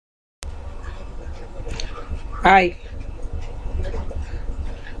Hi,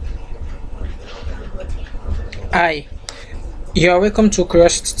 hi. You are welcome to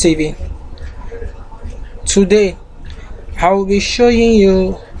Curiosity TV. Today, I will be showing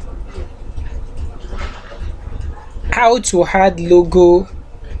you how to add logo,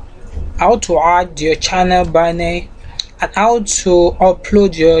 how to add your channel banner, and how to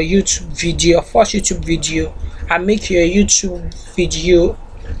upload your YouTube video, first YouTube video, and make your YouTube video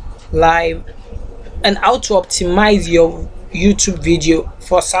live, and how to optimize your YouTube video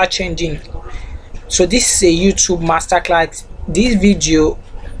for search engine. So this is a YouTube masterclass. This video,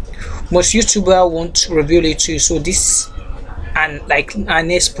 most YouTuber won't reveal it to you, so this and like an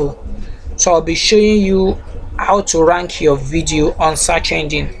expo. So I'll be showing you how to rank your video on search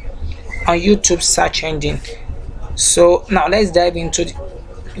engine, on YouTube search engine. So now let's dive into the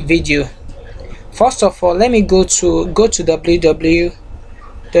video. First of all, let me go to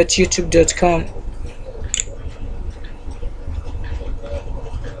www.youtube.com.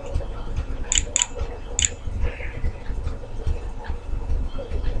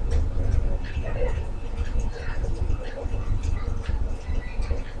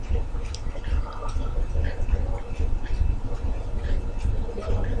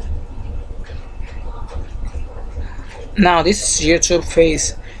 Now this is YouTube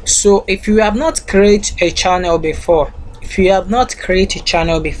face. So if you have not created a channel before, it's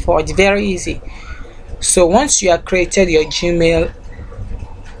very easy. So once you have created your Gmail,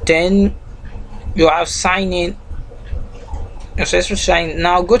 then you have signed in, your successful sign.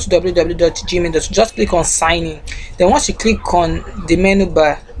 Now go to www.gmail.com, just click on sign in. Then once you click on the menu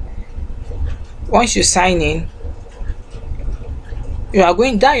bar, once you sign in, you are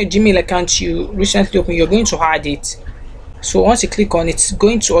going down your Gmail account you recently opened, you're going to add it. So once you click on it, it's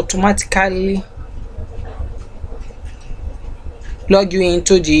going to automatically log you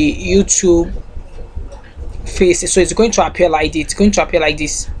into the YouTube face. So it's going to appear like this. It's going to appear like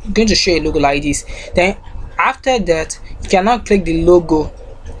this. It's going to show a logo like this. Then after that, you can now click the logo.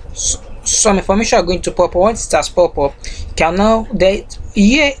 Some information are going to pop up. Once it has pop up, you can now, that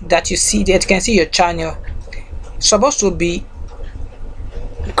here that you see that, you can see your channel. It's supposed to be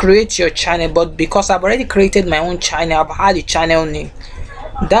create your channel, but because I've already created my own channel, I've had a channel name,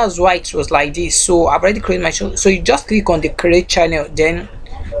 that's why it was like this. So I've already created my channel. So you just click on the create channel, then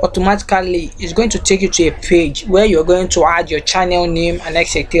automatically it's going to take you to a page where you're going to add your channel name and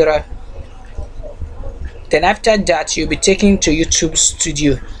etc. Then after that, you'll be taken to YouTube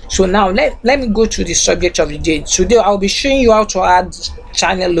Studio. So now let me go to the subject of the day. Today I'll be showing you how to add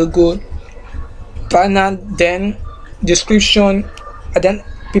channel logo, banner, then description, and then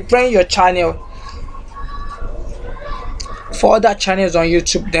preparing your channel for other channels on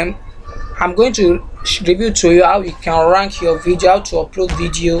YouTube. Then I'm going to review to you how you can rank your video, how to upload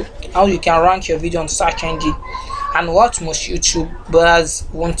video, how you can rank your video on search engine, and what most YouTubers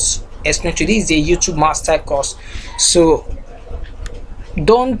won't explain to you. This is a YouTube master course, so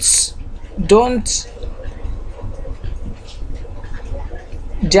don't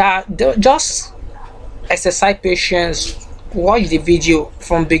just exercise patience. Watch the video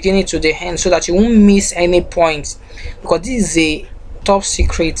from beginning to the end so that you won't miss any point, because this is a top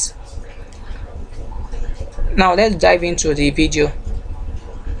secret. Now let's dive into the video.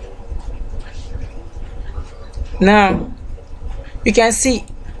 Now you can see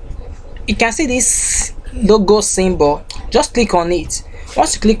this logo symbol. Just click on it.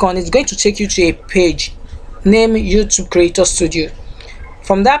 Once you click on it, it's going to take you to a page named YouTube Creator Studio.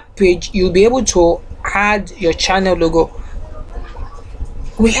 From that page, you'll be able to add your channel logo.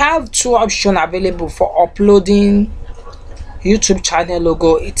 We have two options available for uploading YouTube channel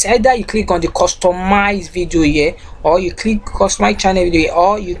logo. It's either you click on the customize video here, or you click customize channel video here,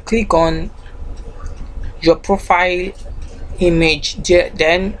 or you click on your profile image there.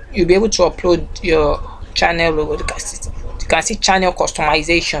 Then you'll be able to upload your channel logo. You can see channel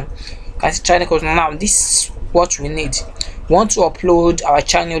customization. You can see channel custom. Now this is what we need. We want to upload our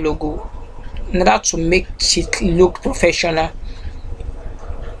channel logo in order to make it look professional.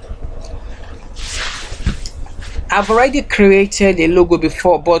 I've already created a logo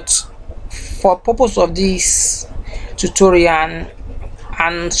before, but for purpose of this tutorial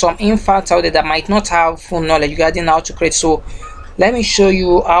and some infants out there that might not have full knowledge regarding how to create, so let me show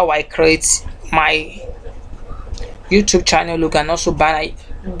you how I create my YouTube channel logo and also banner.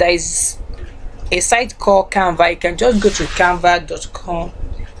 There is a site called Canva. You can just go to canva.com.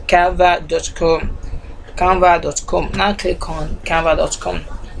 Now click on canva.com.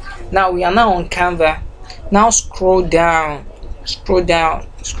 Now we are now on Canva. Now scroll down.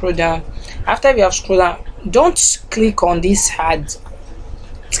 After we have scrolled down, don't click on this ad.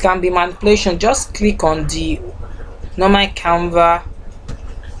 can be manipulation. Just click on the normal Canva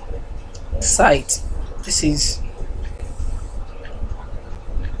site. This is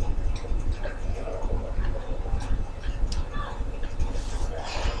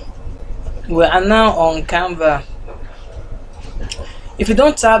we are now on Canva. If you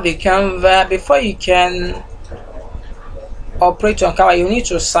don't have a Canva, before you can operate on Canva, you need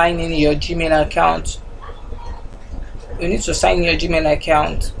to sign in your Gmail account. You need to sign in your Gmail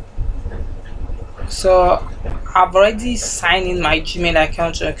account. So I've already signed in my Gmail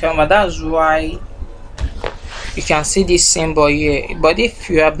account to Canva. That's why you can see this symbol here. But if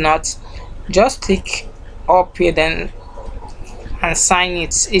you have not, just click up here then and sign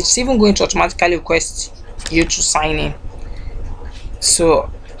it. It's even going to automatically request you to sign in.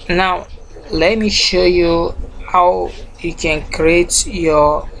 So now let me show you how you can create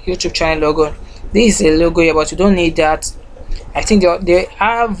your YouTube channel logo. This is a logo here, but you don't need that. I think they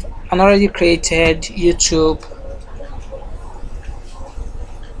have an already created YouTube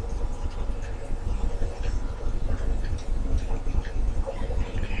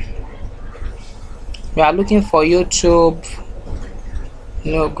we are looking for YouTube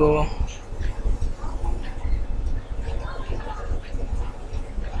logo.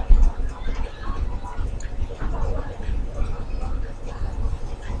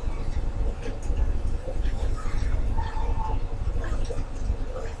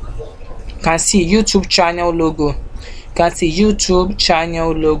 You can see YouTube channel logo. You can see YouTube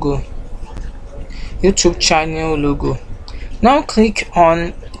channel logo. YouTube channel logo. Now click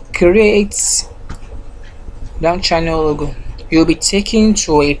on create blank channel logo. You'll be taken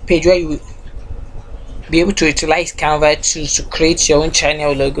to a page where you will be able to utilize Canva tools to create your own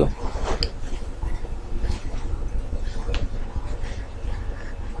channel logo.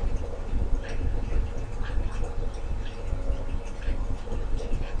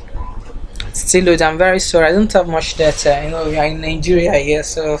 Still load. I'm very sorry, I don't have much data. You know, we are in Nigeria here,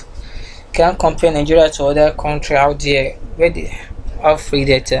 so can't compare Nigeria to other country out there where they have free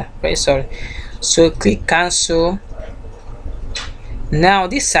data. Very sorry. So click cancel. Now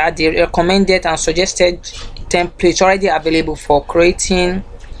these are the recommended and suggested templates already available for creating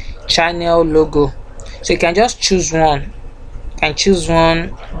channel logo. So you can just choose one. You can choose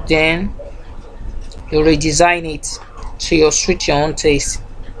one, then you redesign it so you'll suit your own taste.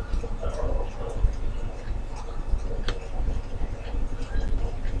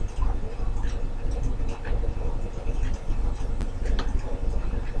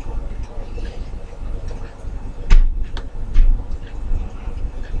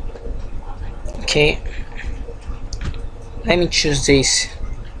 Okay, let me choose this.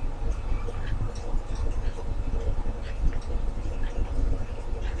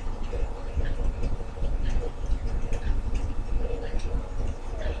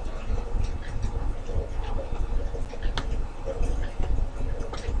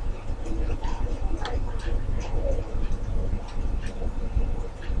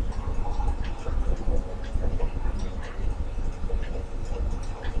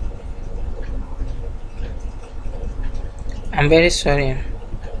 I'm very sorry.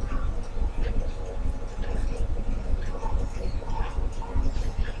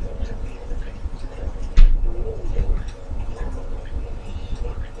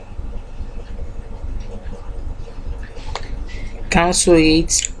 Cancel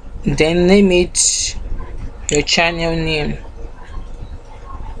it, then name it your channel name.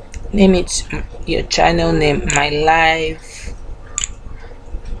 Name it your channel name, my life.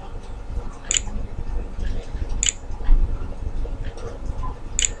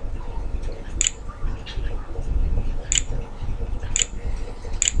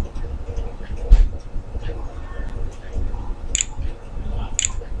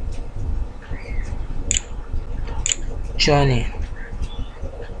 Journey.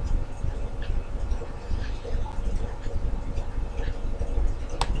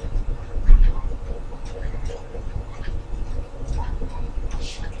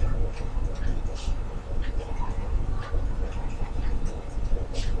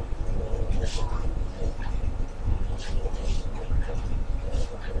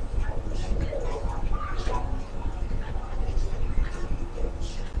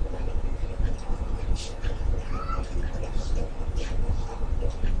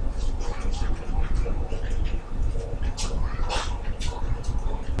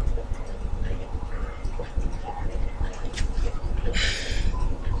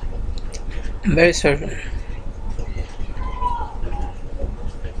 I'm very sorry.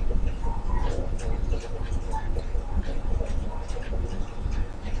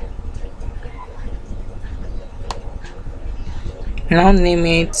 Now name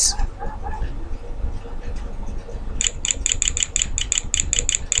it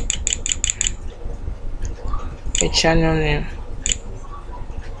a channel name.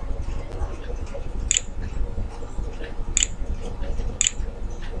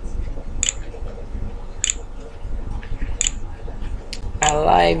 A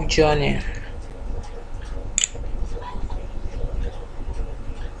life journey.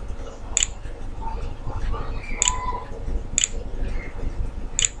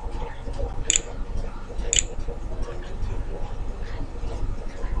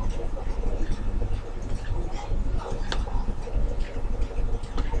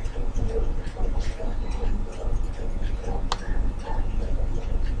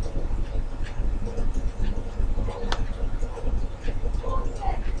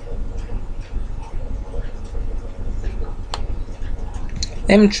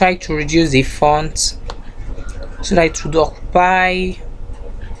 Let me try to reduce the font so that it would occupy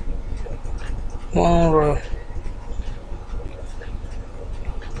one row.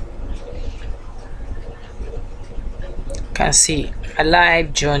 You can see a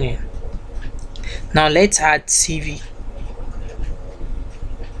live journey. Now let's add CV.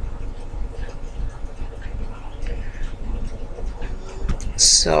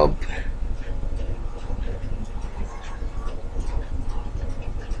 Sub.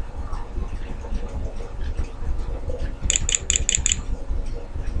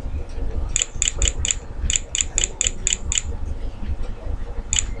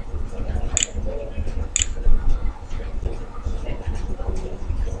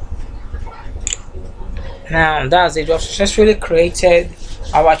 Now that's it. We have successfully created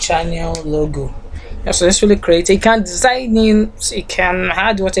our channel logo. We have successfully created. You can design it, you can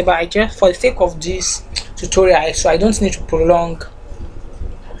add whatever. I just, for the sake of this tutorial, so I don't need to prolong.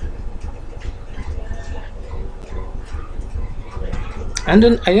 I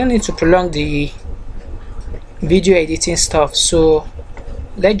don't need to prolong the video editing stuff. So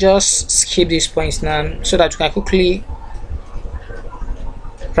let's just skip these points now so that we can quickly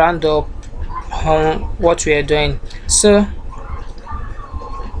round up on what we are doing. So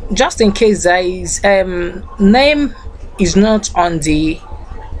just in case there is name is not on the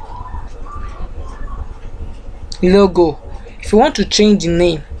logo, if you want to change the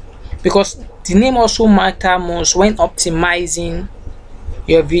name, because the name also matters most when optimizing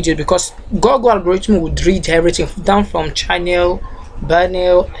your video, because Google algorithm would read everything down from channel,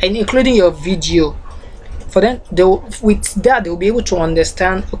 banner, and including your video. For them, with that they'll be able to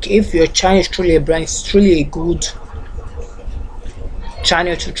understand, okay, if your channel is truly a brand, it's truly a good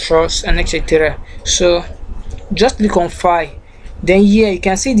channel to trust, and etc. So just click on file, then here you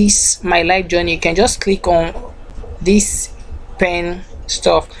can see this my life journey. You can just click on this pen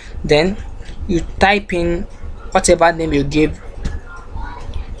stuff, then you type in whatever name you give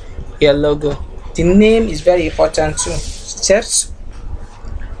your logo. The name is very important too. Steps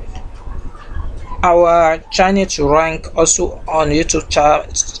our channel to rank also on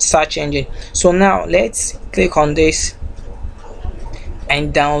YouTube search engine. So now let's click on this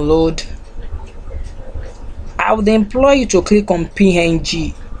and download. I would employ you to click on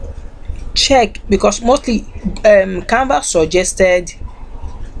PNG. Check, because mostly Canva suggested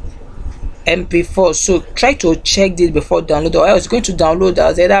MP4, so try to check this before download, or else it's going to download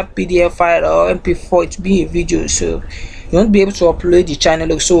as either PDF file or MP4. It will be a video, so you won't be able to upload the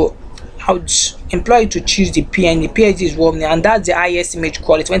channel. So I would employ you to choose the PNG. PNG is warm, and that's the highest image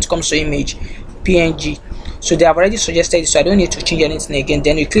quality when it comes to image, PNG. So they have already suggested it, so I don't need to change anything again.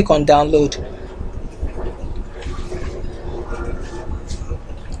 Then you click on download,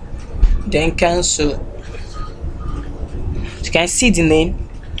 then cancel. You can see the name,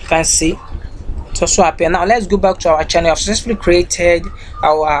 you can see it's also appear. Now let's go back to our channel. I've successfully created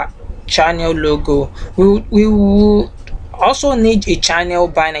our channel logo. We will also need a channel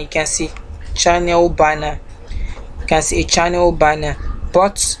banner. You can see channel banner, you can see a channel banner,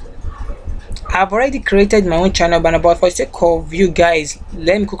 but I've already created my own channel banner. But for the sake of you guys,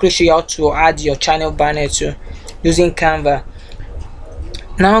 let me quickly show you how to add your channel banner to using Canva.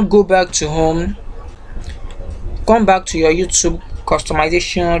 Now go back to home, come back to your YouTube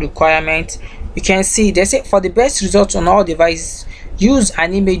customization requirement. You can see they say for the best results on all devices, use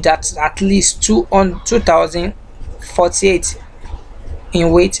an image that's at least 2048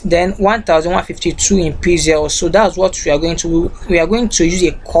 in weight, then 1152 in pixels. So that's what we are going to do. We are going to use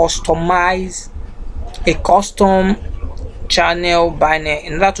a custom channel banner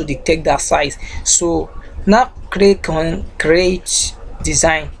in order to detect that size. So now click on create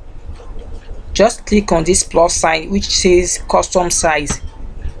design, just click on this plus sign which says custom size.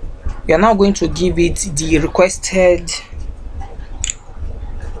 We are now going to give it the requested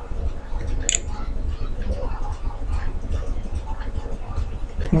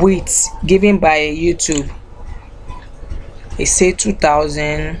width given by YouTube. It say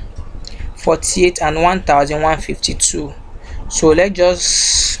 2048 and 1152. So let's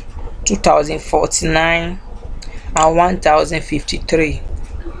just 2049 and 1053.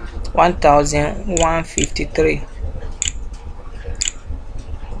 1153.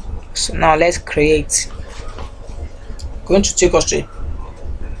 So now let's create. Going to take us to a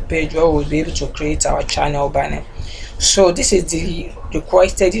page where we'll be able to create our channel banner. So this is the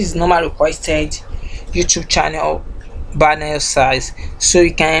requested, this is normal requested YouTube channel banner size. So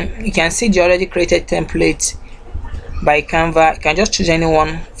you can see the already created template by Canva. You can just choose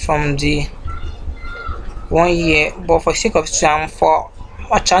anyone from the one here, but for sake of time, for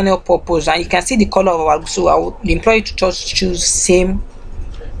our channel purpose, and you can see the color of our, so I would employ you to just choose same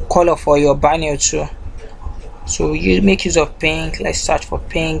color for your banner too. So you make use of pink. Let's search for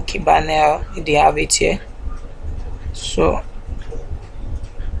pink banner. They have it here. So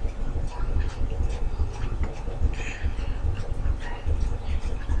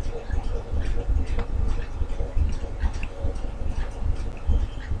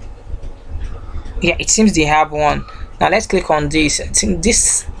yeah, it seems they have one. Now let's click on this. I think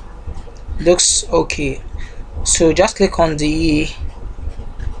this looks okay. So just click on the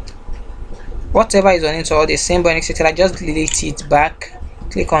whatever is on it, or the symbol, etc. Just delete it back.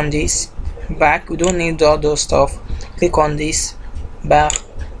 Click on this back. We don't need all those stuff. Click on this back.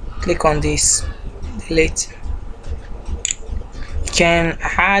 Click on this, delete. You can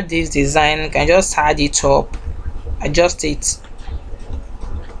add this design. You can just add it up, adjust it.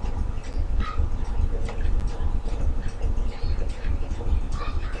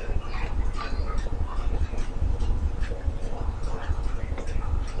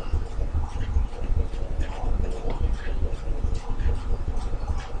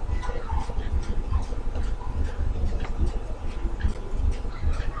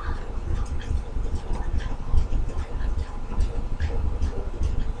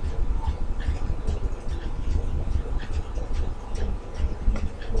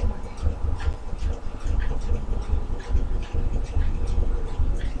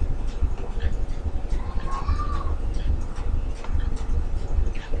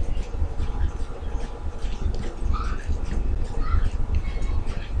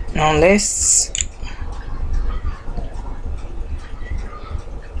 Now let's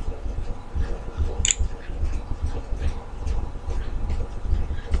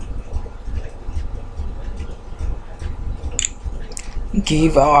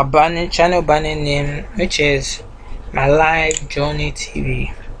give our banner channel banner name, which is My Life Journey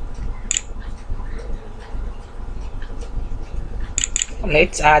TV.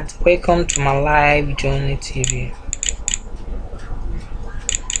 Let's add welcome to My Life Journey TV.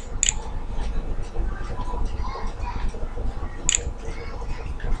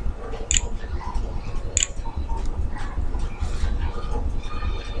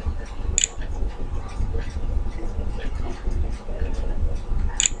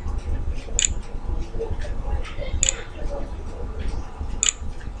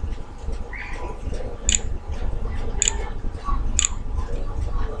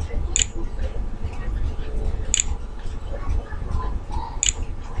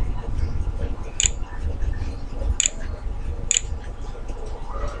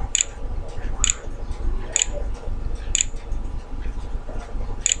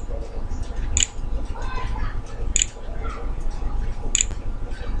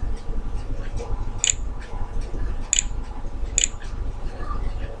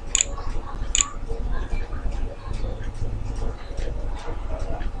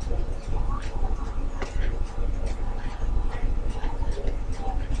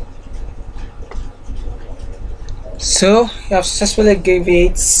 So you have successfully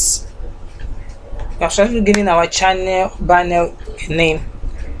given our channel banner a name.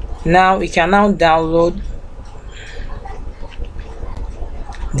 Now we can now download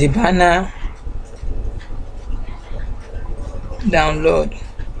the banner. Download.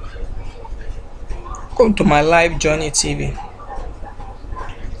 Come to My Life Journey TV.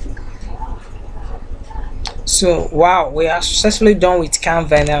 So wow, we are successfully done with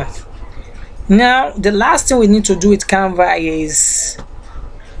Canva now. Now the last thing we need to do with Canva is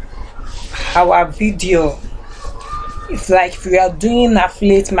our video. If we are doing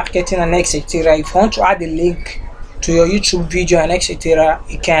affiliate marketing and etc., if you want to add a link to your YouTube video and etc.,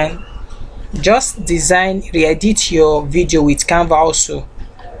 you can just design, re-edit your video with Canva also.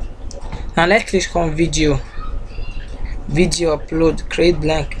 Now let's click on video upload, create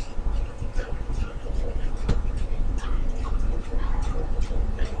blank.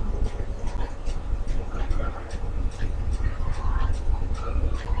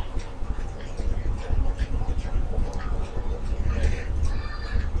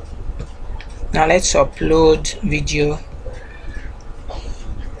 Now let's upload video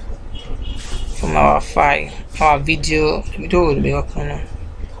from our file. Our video will be open now.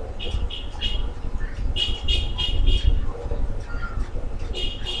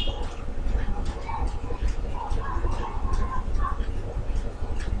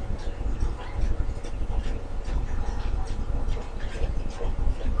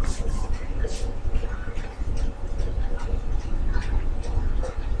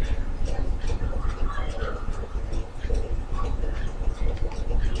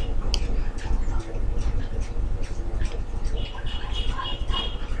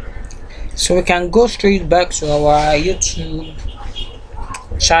 So we can go straight back to our YouTube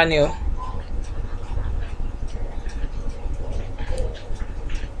channel.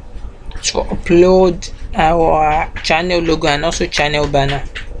 To upload our channel logo and also channel banner.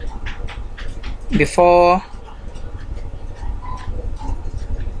 Before,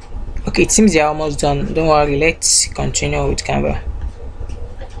 okay, it seems they're almost done. Don't worry, let's continue with Canva.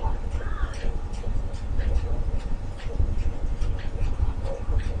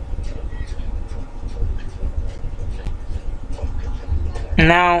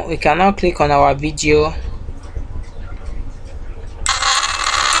 Now we can now click on our video.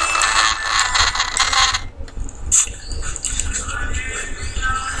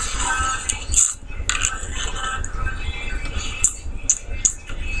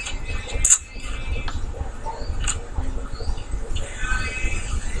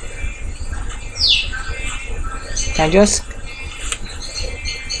 Can just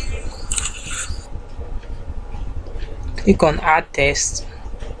click on add text.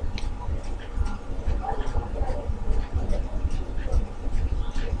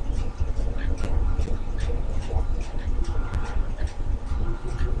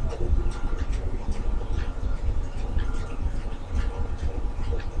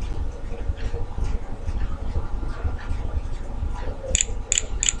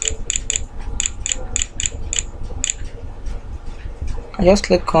 I just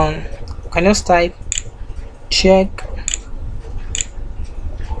click on, I just type check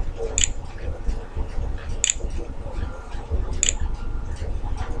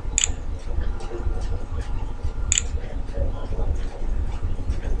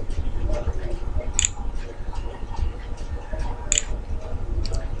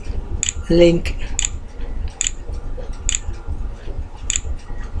link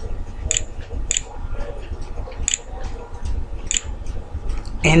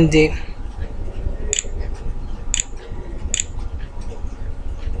and the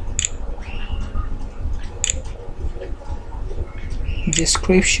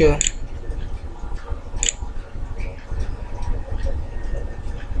description.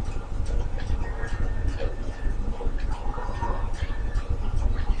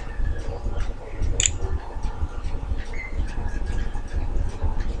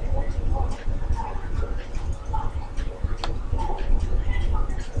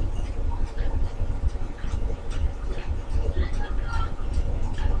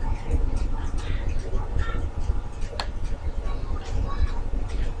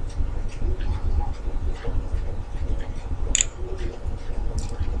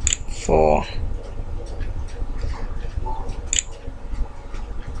 For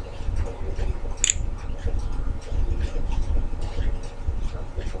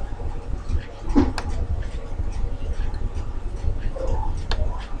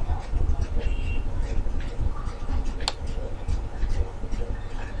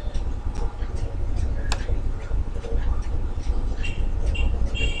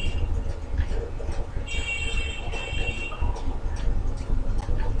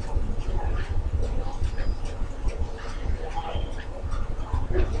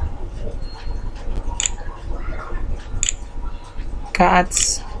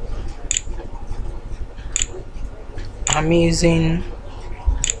cats amazing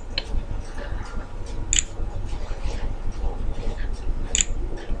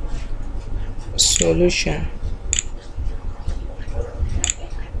solution.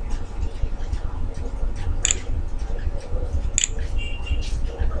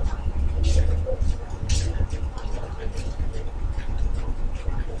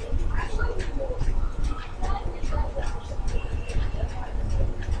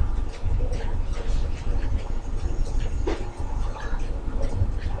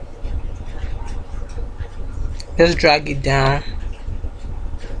 Just drag it down.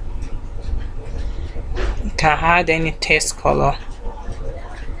 You can add any text color.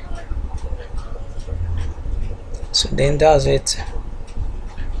 So then that's it.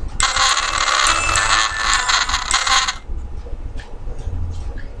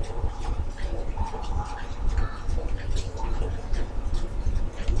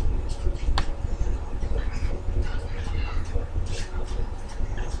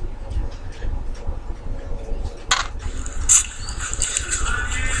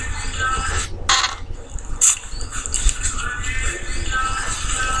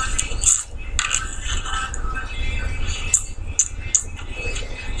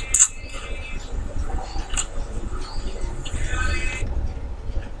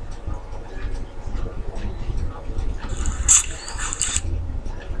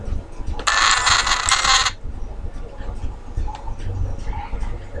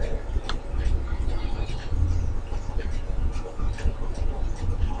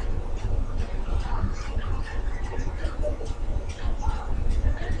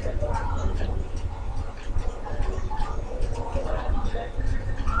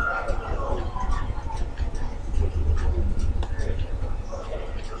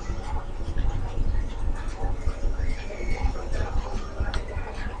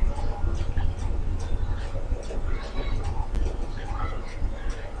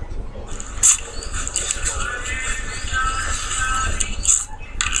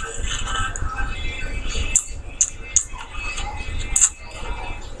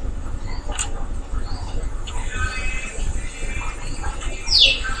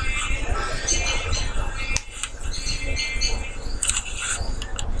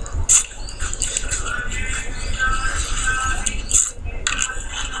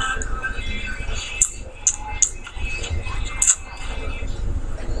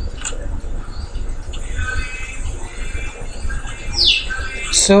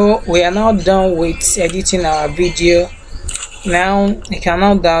 So we are now done with editing our video. Now you can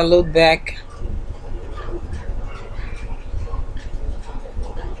now download back.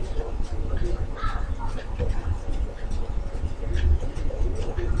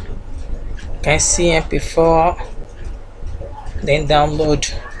 You can see MP4, then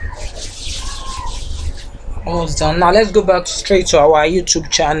download. Almost done. Now let's go back straight to our YouTube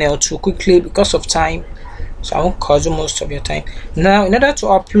channel to quickly, because of time, so I won't cause you most of your time. Now in order to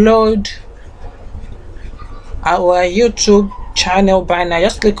upload our YouTube channel banner,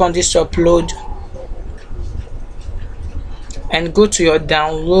 just click on this to upload and go to your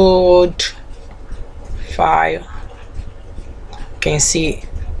download file. You can see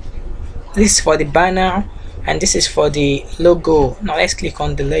this is for the banner and this is for the logo. Now let's click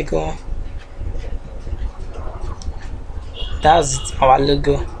on the logo. That's our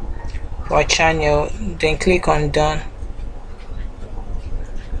logo for our channel. Then click on done.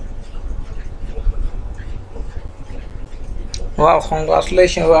 Wow,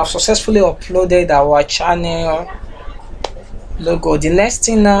 congratulations, we have successfully uploaded our channel logo. The next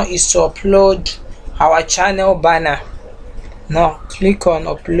thing now is to upload our channel banner. Now click on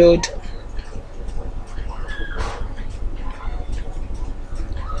upload.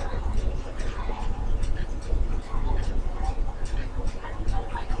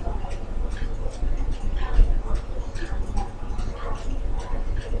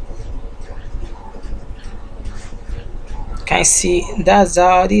 Can see that's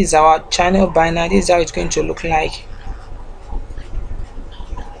how this is our channel banner. This is how it's going to look like.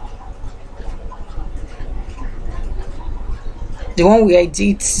 The one we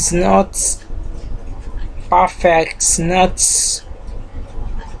edit is not perfect, not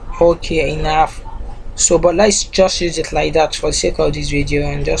okay enough, so but let's just use it like that for the sake of this video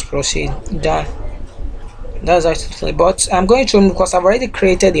and just proceed. Done. That's actually, but I'm going to, because I've already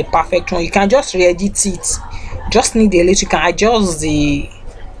created a perfect one. You can just re-edit it. Just need a little. You can adjust the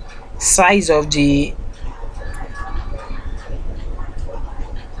size of the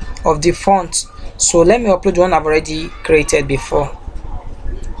font. So let me upload one I've already created before.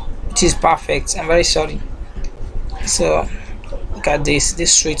 It is perfect. I'm very sorry. So look at this.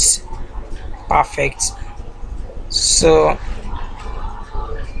 This suits perfect. So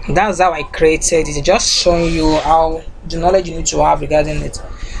that's how I created it. Just showing you how the knowledge you need to have regarding it.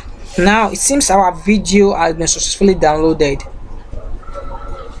 Now it seems our video has been successfully downloaded.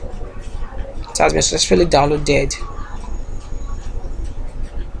 It has been successfully downloaded.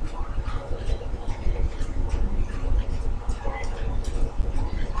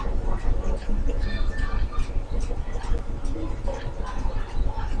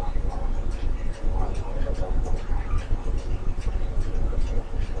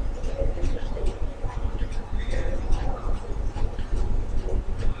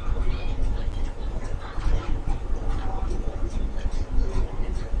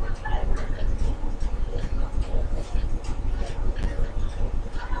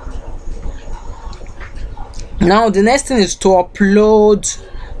 Now the next thing is to upload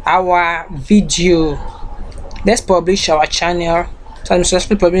our video. Let's publish our channel. So I'm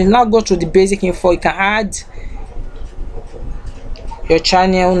successfully publishing. Now go to the basic info. You can add your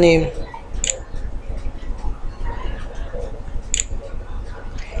channel name.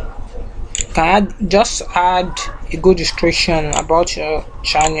 You can just add a good description about your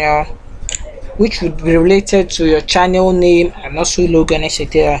channel, which would be related to your channel name and also logo and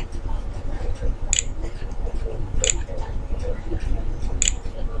etc.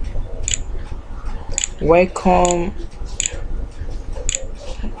 Welcome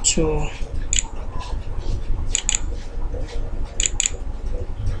to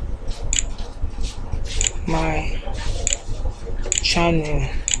my channel.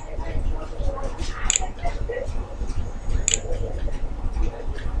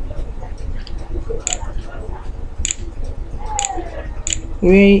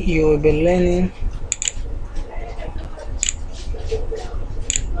 Where you will be learning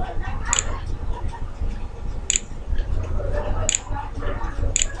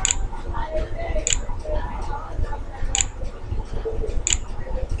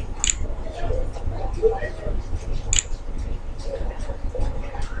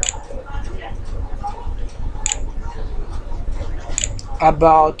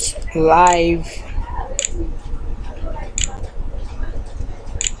about live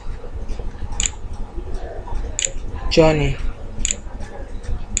journey.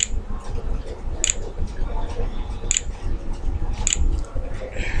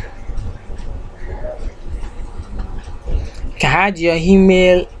 You can add your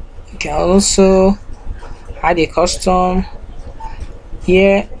email. You can also add a custom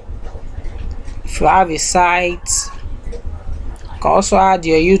Here, if you have a site, you can also add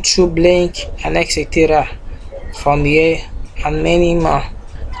your YouTube link and etc. from here, and many more.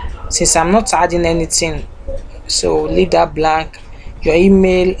 Since I'm not adding anything, so leave that blank. Your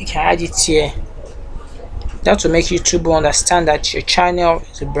email, you can add it here. That will make YouTube understand that your channel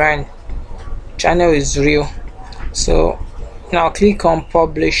is a brand, channel is real. So now click on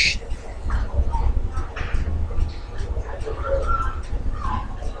publish.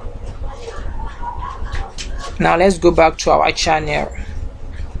 Now let's go back to our channel.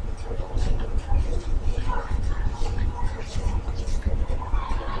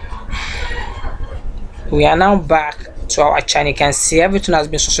 We are now back to our channel. You can see everything has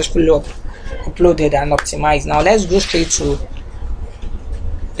been successfully uploaded and optimized. Now let's go straight to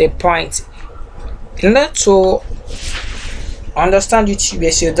the point. In order to understand YouTube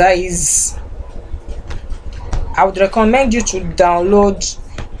SEO, that is, I would recommend you to download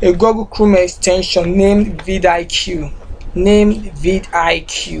a Google Chrome extension named vidIQ.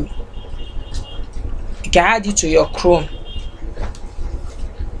 You can add it to your Chrome.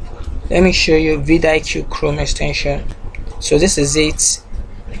 Let me show you vidIQ Chrome extension. So this is it.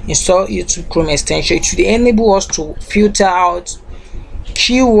 Install YouTube Chrome extension. It should enable us to filter out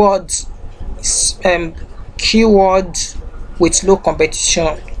keywords with low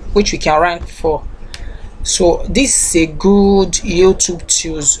competition, which we can rank for. So this is a good YouTube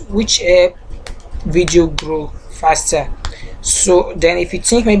tools which help video grow faster. So then if you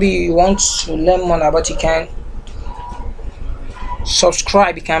think maybe you want to learn more about it, you can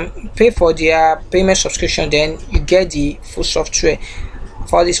subscribe. You can pay for their payment subscription, then you get the full software.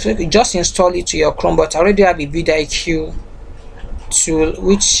 For this, you just install it to your Chrome, but I already have a vidIQ tool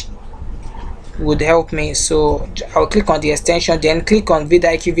which would help me. So I'll click on the extension, then click on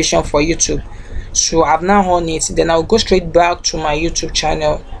vidIQ Vision for YouTube. So I've now on it. Then I'll go straight back to my YouTube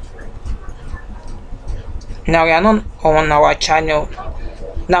channel. Now we are not on our channel.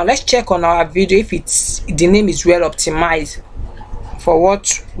 Now let's check on our video if the name is well optimized for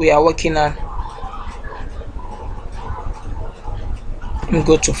what we are working on. Let me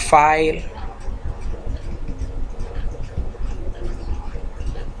go to file,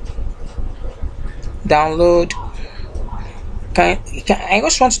 download. I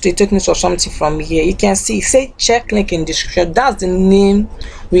just want to take note of something from here. You can see say check link in description. That's the name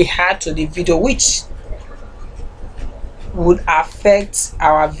we had to the video, which would affect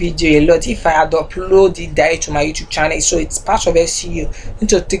our video a lot if I had uploaded it direct to my YouTube channel. So it's part of SEO. You need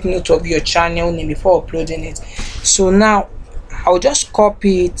to take note of your channel name before uploading it. So now I'll just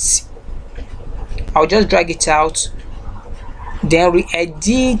copy it, I'll just drag it out, then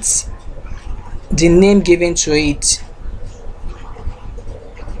re-edit the name given to it.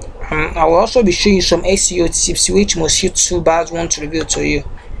 I will also be showing you some SEO tips which most YouTubers want to reveal to you.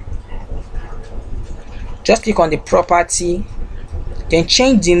 Just click on the property, then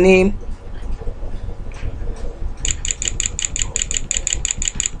change the name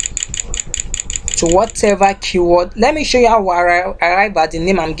to whatever keyword. Let me show you how I arrive at the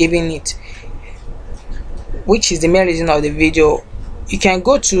name I'm giving it, which is the main reason of the video. You can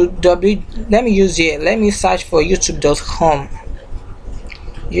go to let me use here, let me search for youtube.com.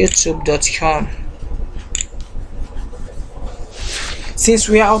 Since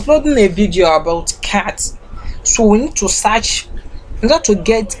we are uploading a video about cats, so we need to search in order to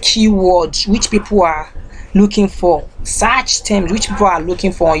get keywords which people are looking for, search terms which people are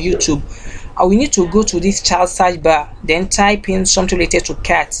looking for on YouTube. We need to go to this child search bar, then type in something related to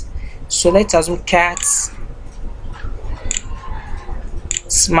cats. So let us do cats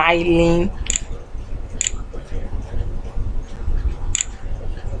smiling.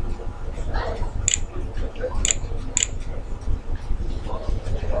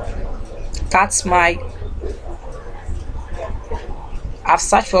 Cat smile. I've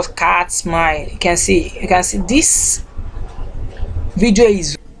searched for cat smile. You can see this video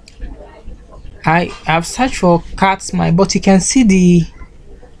is, I have searched for cat smile, but you can see the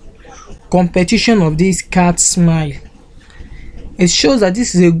competition of this cat smile. It shows that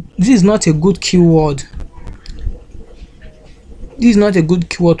this is not a good keyword. This is not a good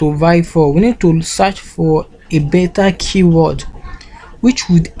keyword to vie for. We need to search for a better keyword which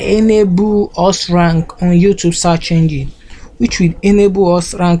would enable us rank on YouTube search engine,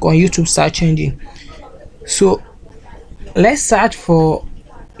 search engine. So let's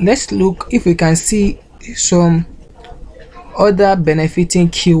look if we can see some other benefiting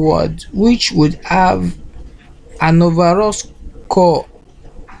keywords which would have an overall score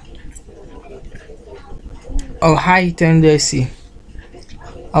of high tendency.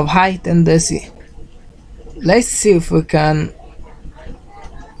 Let's see if we can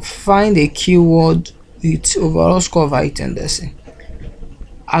find a keyword with overall score of high tendency.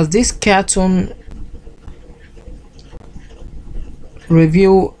 As this cartoon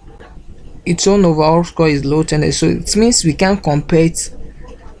review, its own overall score is low tendency, so it means we can't compete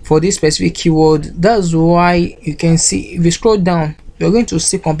for this specific keyword. That's why you can see, if you scroll down, you're going to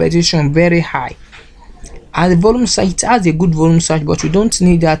see competition very high, and the volume search, it has a good volume search, but we don't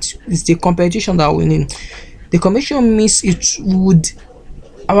need that. It's the competition that we need. The competition means it would,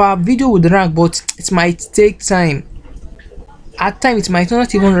 our video would rank, but it might take time. At times it might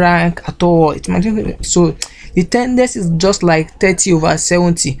not even rank at all. It might even, so the tendency is just like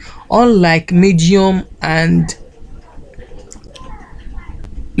 30/70, unlike medium and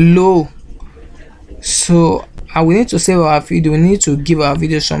low. So we need to save our video, we need to give our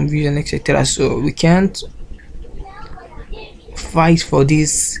video some views and etc. So we can't fight for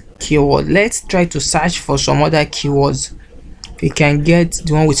this keyword. Let's try to search for some other keywords. We can get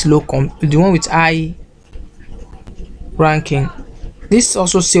the one with the one with high ranking. This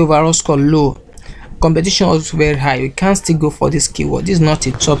also say overall score low, competition also very high. We can't still go for this keyword. This is not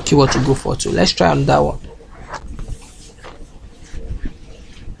a top keyword to go for too. Let's try on that one.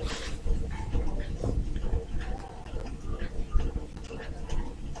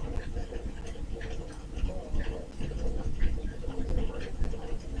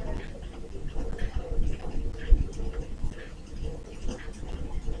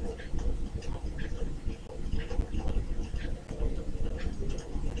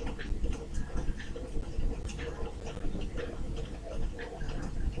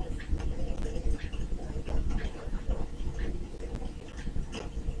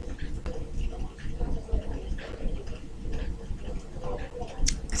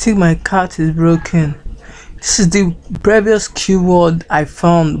 I think my cat is broken. This is the previous keyword I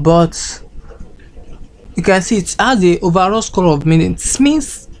found, but you can see it has the overall score of minutes.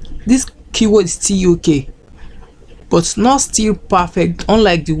 Means this keyword is still okay, but not still perfect,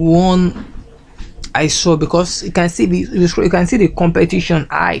 unlike the one I saw, because you can see you can see the competition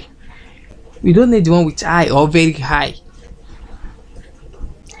high. We don't need the one with high or very high.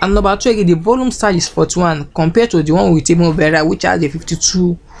 And number two, again, the volume size is 41 compared to the one with even better, which has a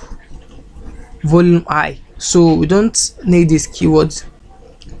 52 volume high. So we don't need this keyword.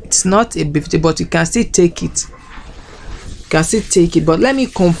 It's not a 50, but you can still take it. You can still take it. But let me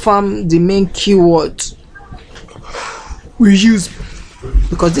confirm the main keyword we use,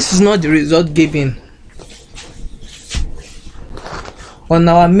 because this is not the result given on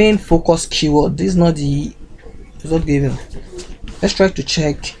our main focus keyword. This is not the result given. Let's try to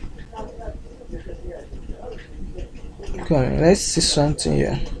check. Come on, let's see something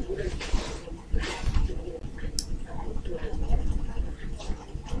here.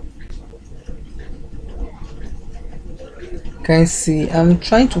 Can see, I'm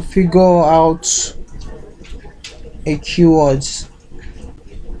trying to figure out a keyword,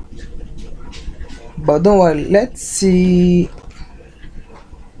 but don't worry. Let's see.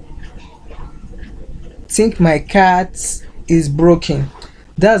 Think my cat is broken.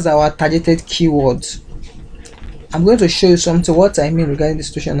 That's our targeted keyword. I'm going to show you something what I mean regarding this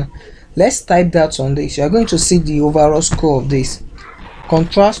situation. Let's type that on this. You are going to see the overall score of this,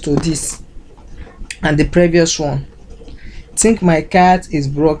 contrast to this and the previous one. Think my cat is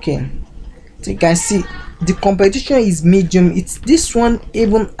broken. You can see the competition is medium. It's this one,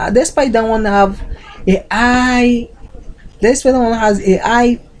 even despite that one have a high, despite that one has a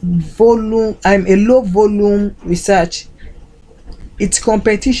high volume, a low volume research. Its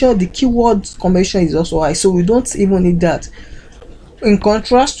competition, the keyword competition is also high, so we don't even need that. In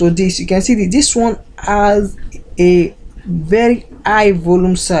contrast to this, you can see that this one has a very high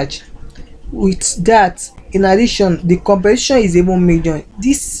volume search. With that, in addition, the competition is even medium.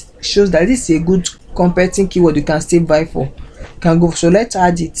 This shows that this is a good competing keyword you can still buy for. Can go. So let's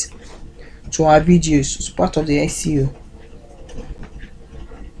add it to our videos. It's part of the SEO.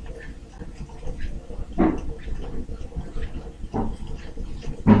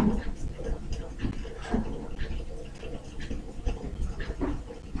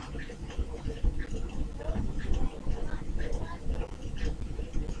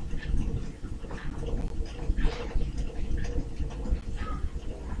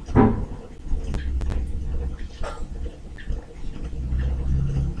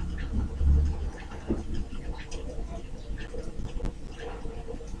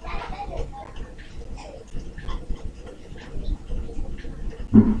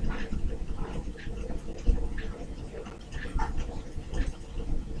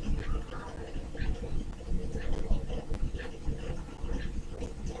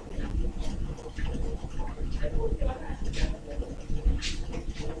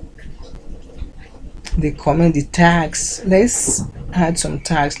 the comment, the tags. Let's add some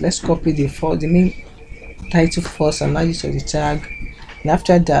tags. Let's copy the main title first and add it to the tag, and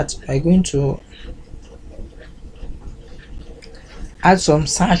after that we're going to add some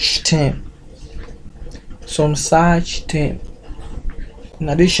search term in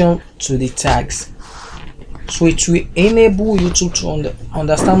addition to the tags, so it will enable YouTube to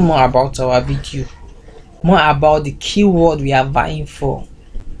understand more about our video, more about the keyword we are vying for,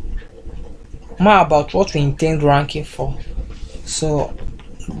 more about what we intend ranking for. So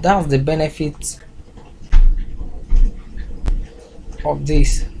that's the benefit of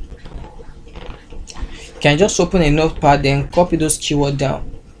this. You can just open a notepad, then copy those keywords down.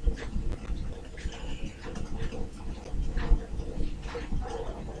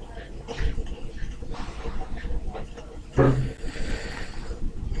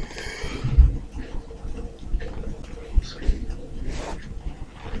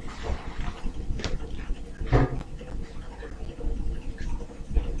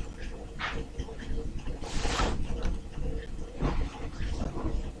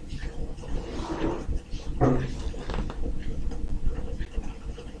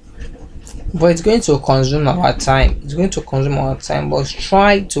 But it's going to consume our time. But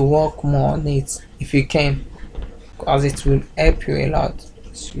try to work more on it if you can, because it will help you a lot.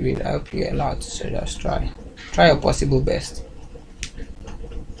 So just try your possible best.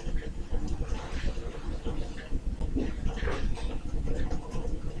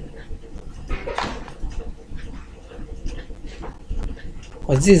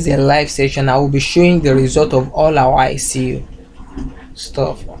 But this is a live session. I will be showing the result of all our SEO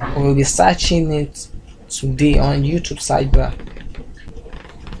stuff. We will be searching it today on YouTube sidebar.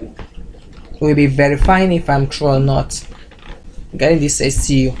 We'll be verifying if I'm true or not getting this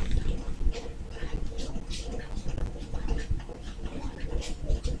SEO.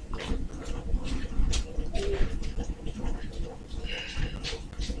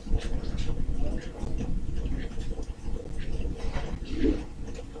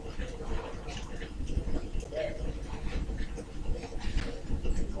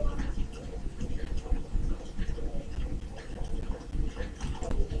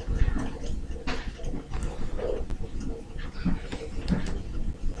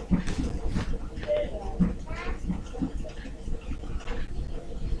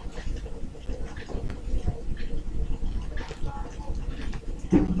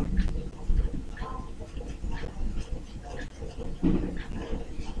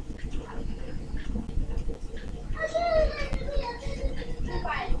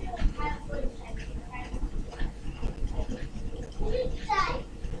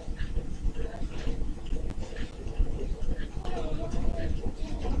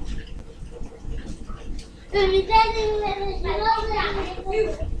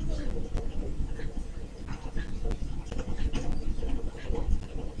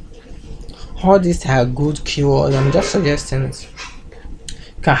 All these are good keywords. I'm just suggesting it.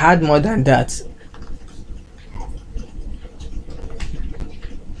 You can add more than that.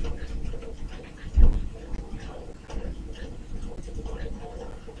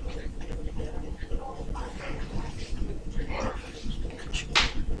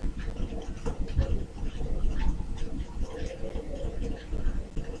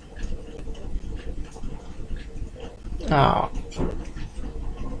 Oh.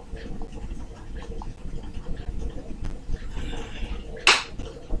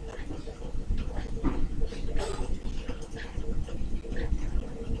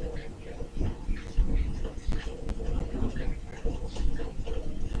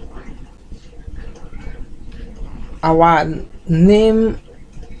 Our name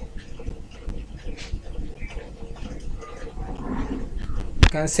you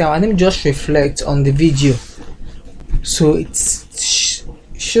can see our name just reflects on the video, so it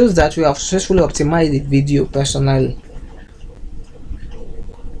shows that we have successfully optimized the video. Personally,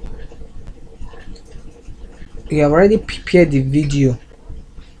 we have already prepared the video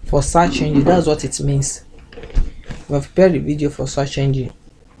for search engine. That's what it means. We have prepared the video for search engine.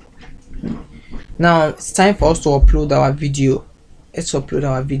 Now it's time for us to upload our video. Let's upload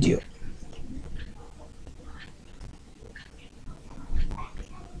our video.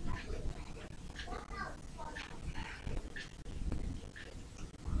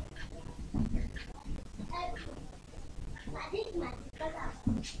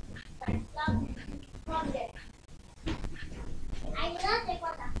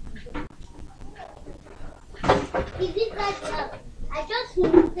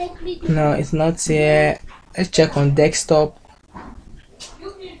 No, it's not here. Let's check on desktop.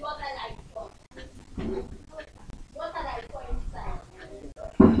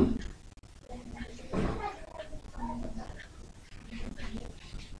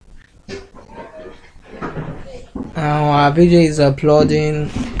 Our video is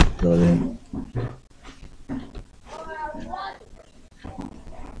uploading.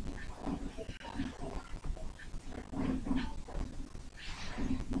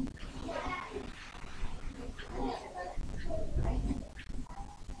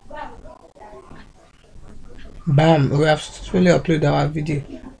 Bam, we have successfully uploaded our video.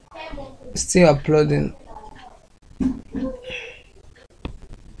 Still uploading.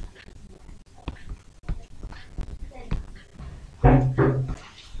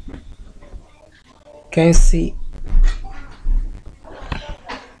 Can you see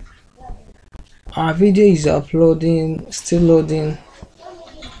our video is uploading, still loading.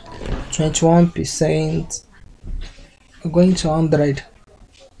 21%. We're going to 100.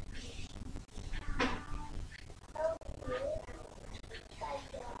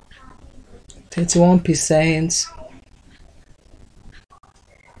 %.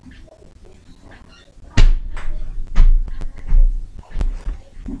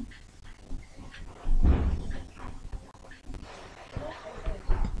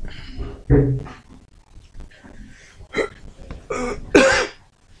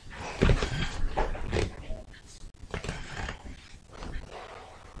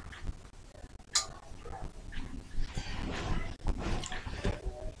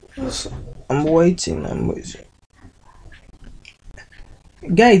 I'm waiting.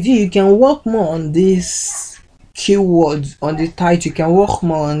 Guys, you can work more on this keywords on the title. You can work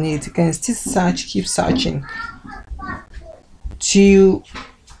more on it. You can still search, keep searching till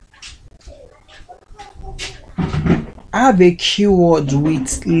have a keyword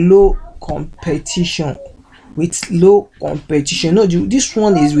with low competition. No, this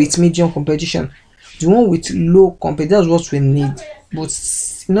one is with medium competition. The one with low competition, that's what we need.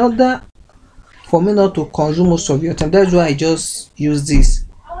 But in order for me not to consume most of your time, that's why I just use this.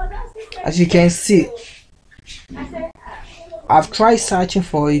 As you can see, I've tried searching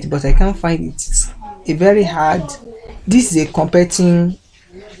for it, but I can't find it. It's a very hard. This is a competing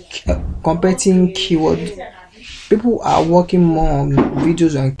keyword. People are working more on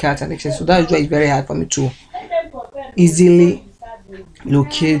videos on cats and etc. So that's why it's very hard for me to easily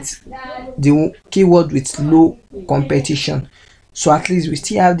locate the keyword with low competition. So at least we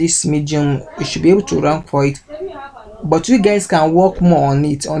still have this medium. We should be able to rank for it. But you guys can work more on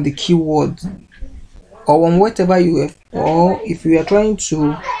it, on the keyword, or on whatever you have, or if you are trying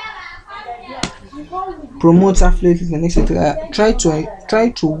to promote affiliate and etc. Try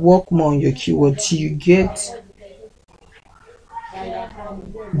to work more on your keyword till you get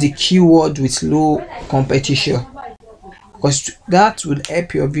the keyword with low competition, because that will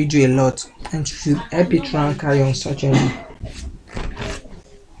help your video a lot and should help it rank high on search engine.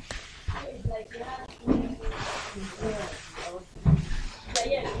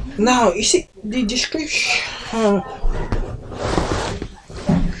 Now you see the description.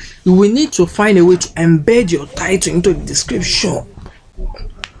 You will need to find a way to embed your title into the description.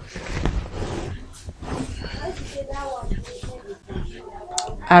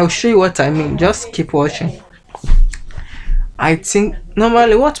 I'll show you what I mean. Just keep watching. I think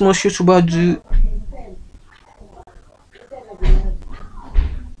normally what most YouTubers do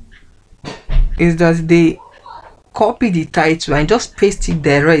is that they copy the title and just paste it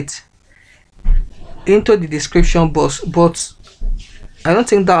direct into the description box, but I don't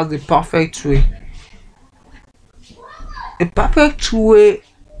think that's the perfect way. A perfect way,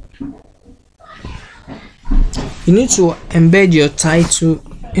 you need to embed your title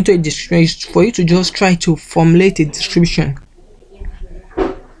into a description for you to just try to formulate a description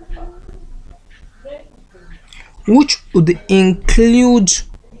which would include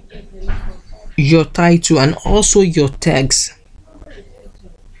your title and also your tags.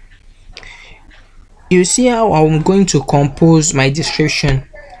 You see how I'm going to compose my description,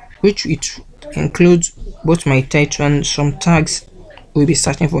 which it includes both my title and some tags we'll be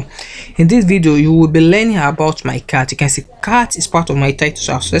searching for. In this video, you will be learning about my cat. You can see cat is part of my title,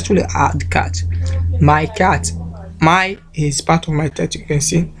 so I'll successfully add cat. My cat, my is part of my title. You can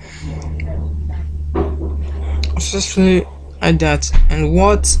see I'll successfully add that. And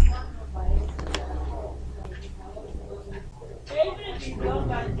what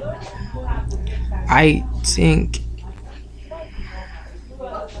I think,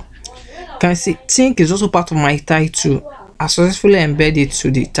 can see think is also part of my title. I successfully embed it to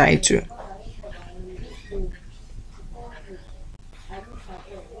the title.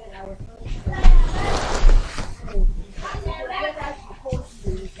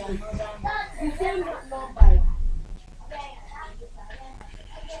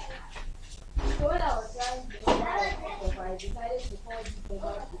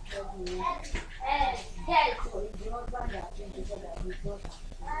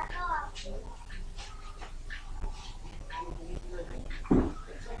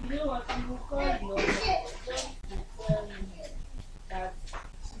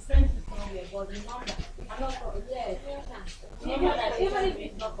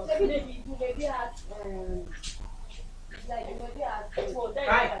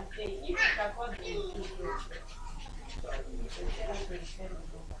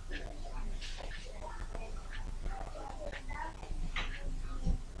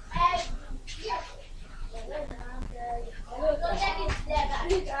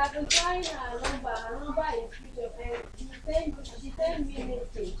 Please, I've been trying her number. Her number is switched off. She sent me a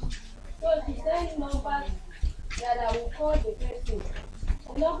message. So she sent numbers that I will call the person.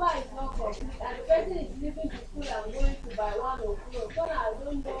 The number is not complete, and the person is leaving the school and going to by 1 o'clock. So I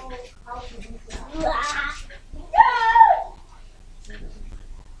don't know how to do it.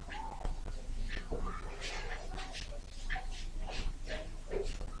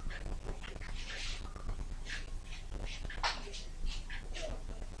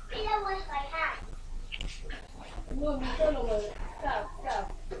 No, we don't know what.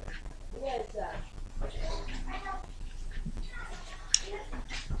 Stop. Yes, sir.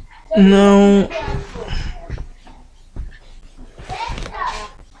 No.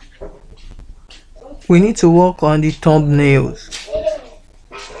 We need to work on the thumbnails.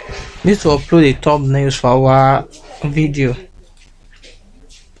 Need to upload the thumbnails for our video.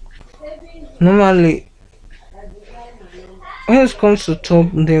 Normally, when it comes to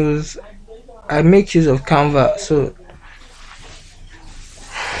thumbnails, I make use of Canva. So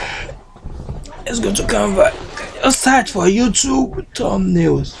let's go to Canva. Just search for YouTube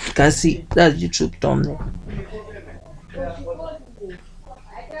thumbnails. You can see that's YouTube thumbnail.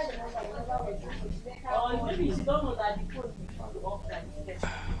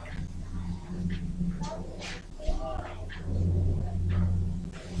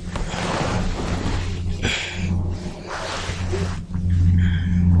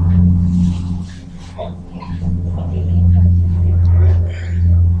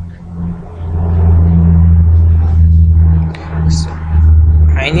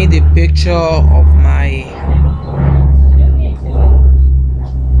 I need a picture of my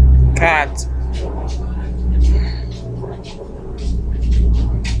cat.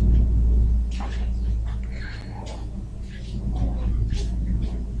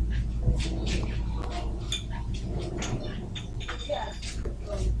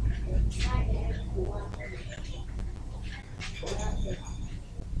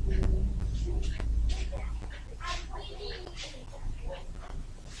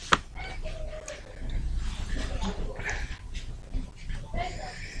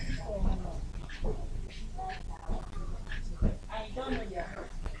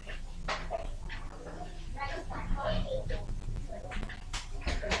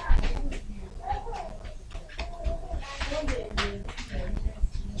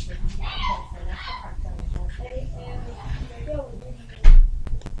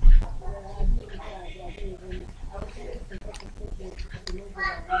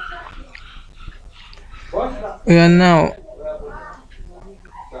 We are now.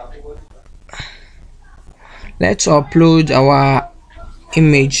 Let's upload our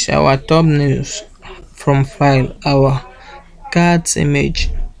image, our thumbnails from file, our cat's image.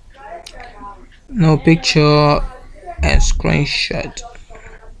 No picture and screenshot.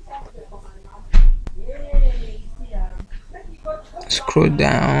 Scroll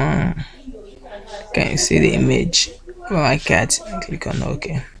down. Can you see the image of my cat? Click on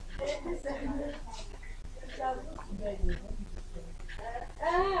OK.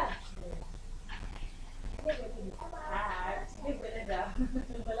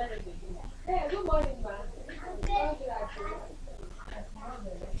 Good morning, ma.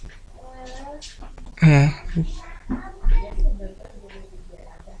 Yeah.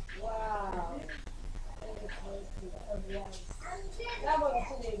 Wow.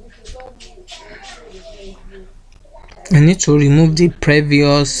 I need to remove the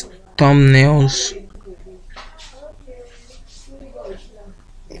previous thumbnails.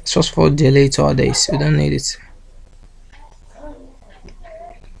 Just for delete all this. We don't need it.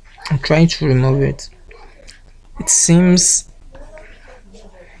 I'm trying to remove it. It seems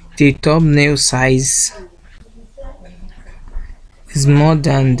the thumbnail size is more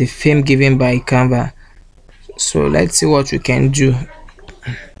than the frame given by Canva. So let's see what we can do.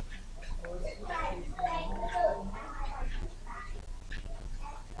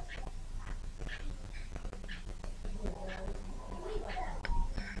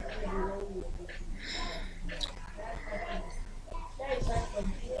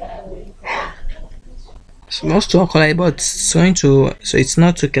 So most to collide, but it's going to, so it's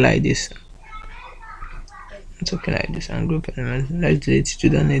not okay like this. It's okay like this. And group element. Let's delete it. You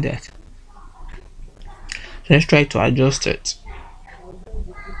don't need that. Let's try to adjust it.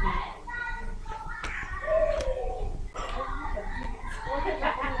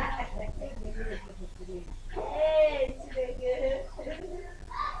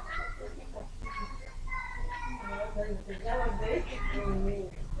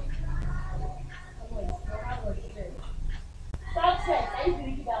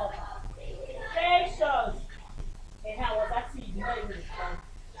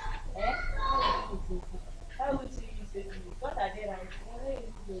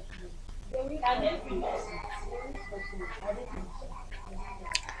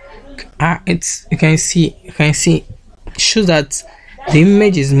 It's you can see it shows that the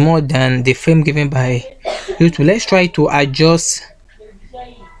image is more than the frame given by YouTube. Let's try to adjust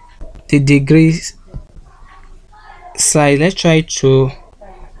the degrees size. Let's try to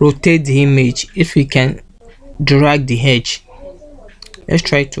rotate the image. If we can drag the edge, let's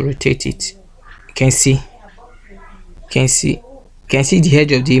try to rotate it. You can see the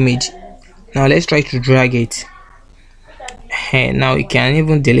edge of the image. Now let's try to drag it, and now we can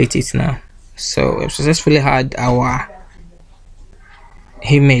even delete it now. So we've successfully had our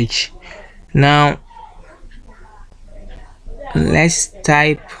image. Now let's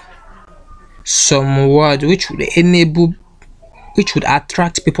type some word which would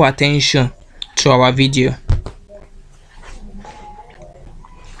attract people attention to our video.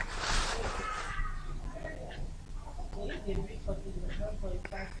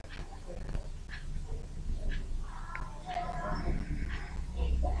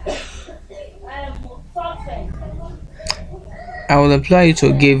 I will apply you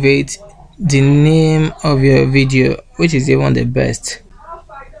to give it the name of your video, which is even the best,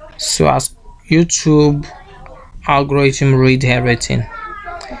 so as YouTube algorithm read everything.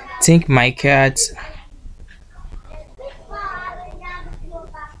 Think my cat.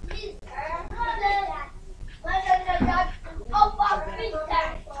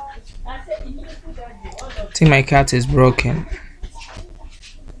 Think my cat is broken.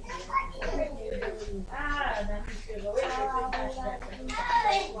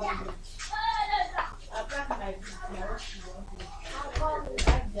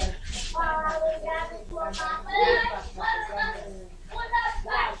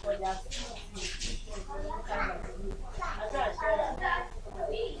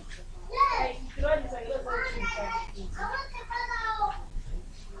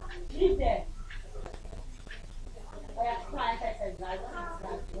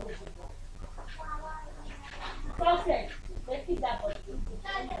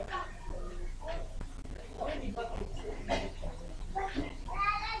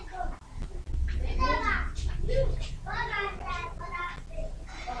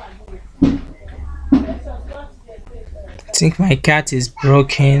 Think my cat is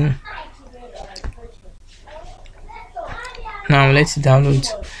broken. Now let's download.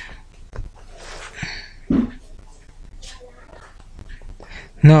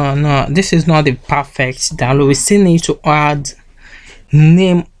 No, this is not the perfect download. We still need to add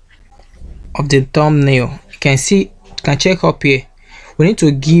name of the thumbnail. You can check up here. We need to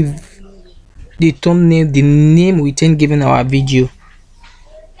give the thumbnail the name we intend giving our video.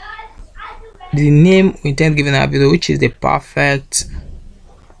 The name we intend giving our video, which is the perfect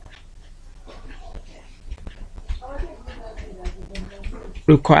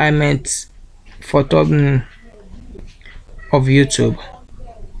requirement for thumbnail of YouTube.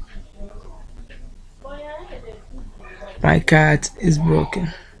 My cat is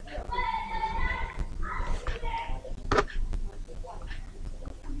broken.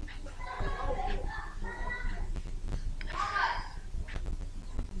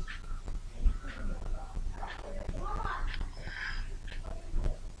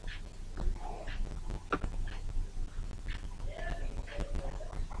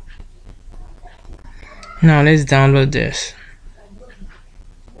 Now let's download this.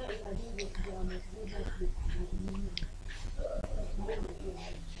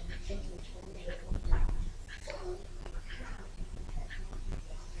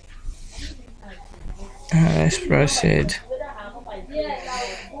 Let's proceed.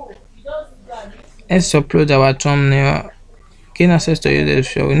 Let's upload our thumbnail. Gain access to use the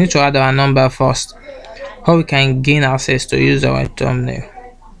show. We need to add our number first, how we can gain access to use our thumbnail.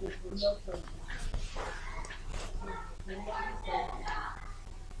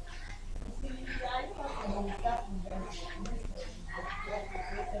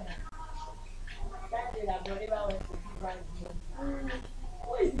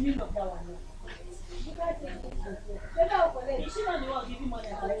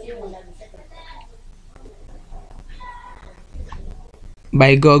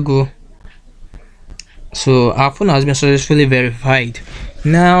 By Google. So our phone has been successfully verified.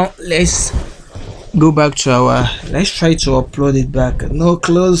 Now let's go back to let's try to upload it back. No,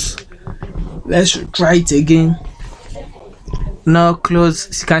 close. Let's try it again. Now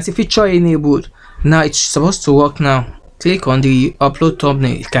close. You can see feature enabled. Now it's supposed to work now. Click on the upload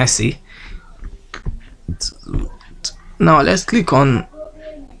thumbnail. You can see. Now let's click on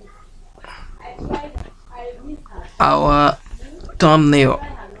our thumbnail.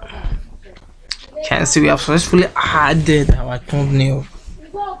 You can see we have successfully added our thumbnail.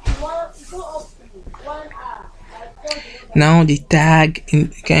 not up to 1 hour. I called the number. Now the tag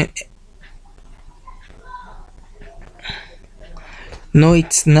no,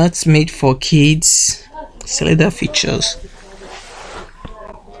 it's not made for kids. Select the features.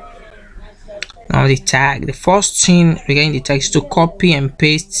 Now the tag, the first thing regarding the tag is to copy and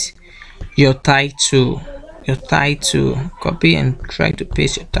paste your title. Copy and try to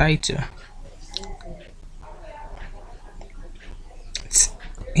paste your title.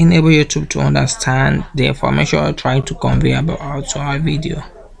 Enable YouTube to understand the information you're trying to convey about our video.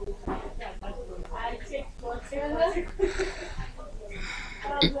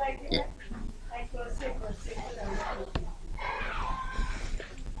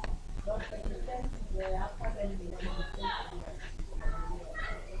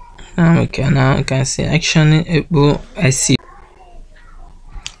 Okay, now you can see actionable SEO.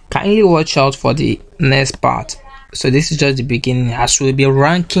 Kindly watch out for the next part. So this is just the beginning, as we'll be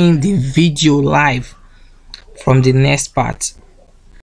ranking the video live from the next part.